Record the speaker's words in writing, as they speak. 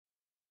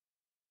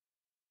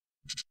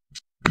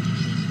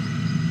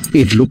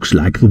It looks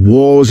like the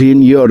wars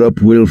in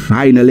Europe will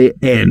finally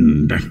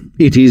end.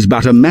 It is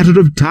but a matter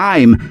of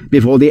time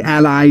before the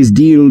Allies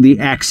deal the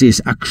Axis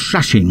a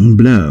crushing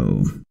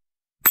blow.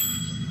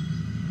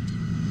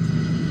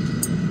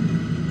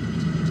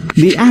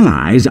 The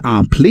Allies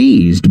are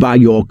pleased by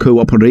your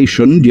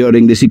cooperation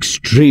during this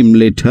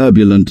extremely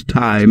turbulent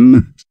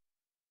time.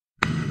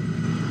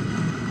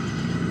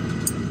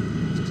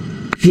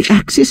 The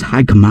Axis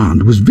High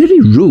Command was very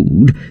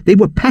rude. They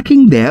were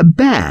packing their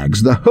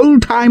bags the whole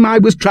time I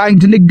was trying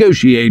to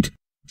negotiate.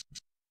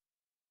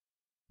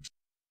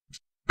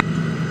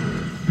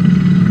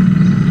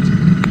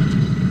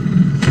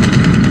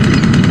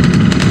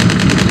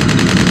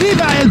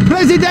 Viva el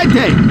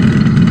Presidente!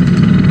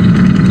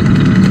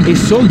 A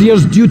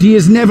soldier's duty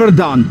is never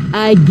done.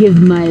 I'd give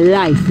my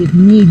life if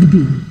need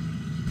be.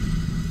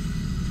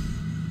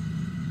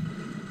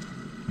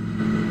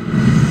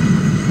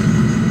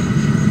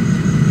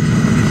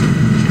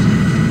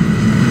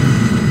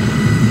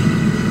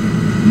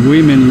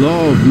 Women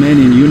love men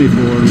in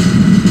uniform.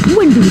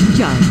 When do we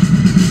charge?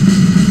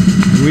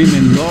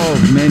 Women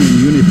love men in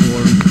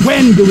uniform.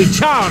 When do we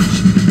charge?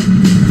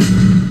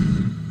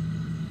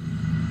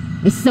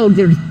 A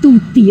soldier's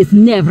duty is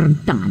never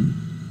done.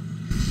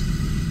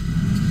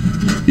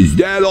 Is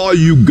that all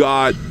you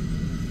got?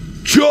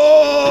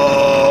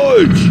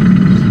 Charge!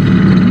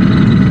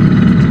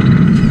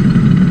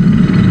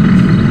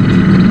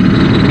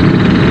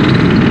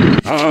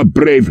 Our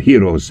brave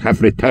heroes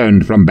have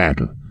returned from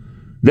battle.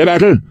 The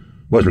battle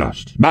was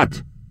lost,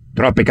 but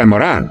Tropico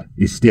morale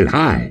is still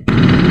high. I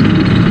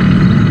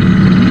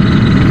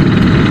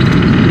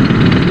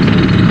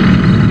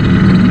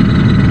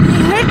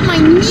hurt my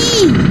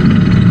knee!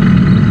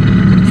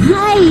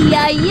 Ay,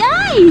 ay,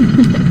 ay!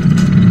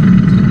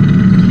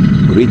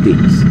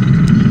 Greetings.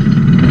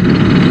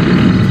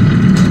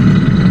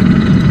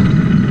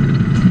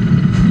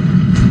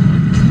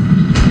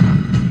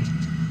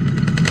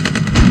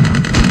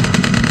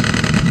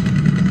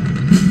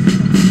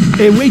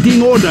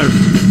 Awaiting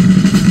orders.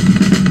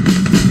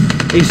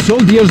 A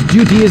soldier's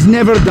duty is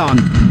never done.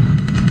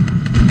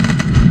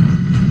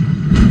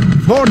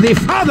 For the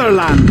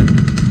fatherland!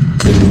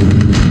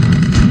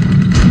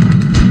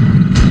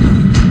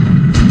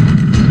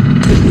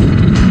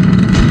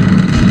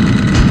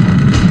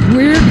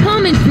 We're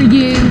coming for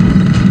you!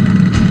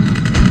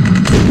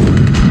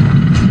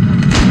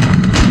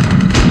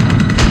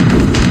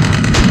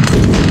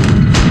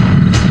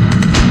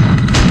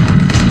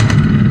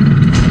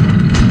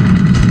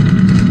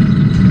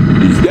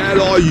 Is that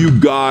all you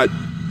got?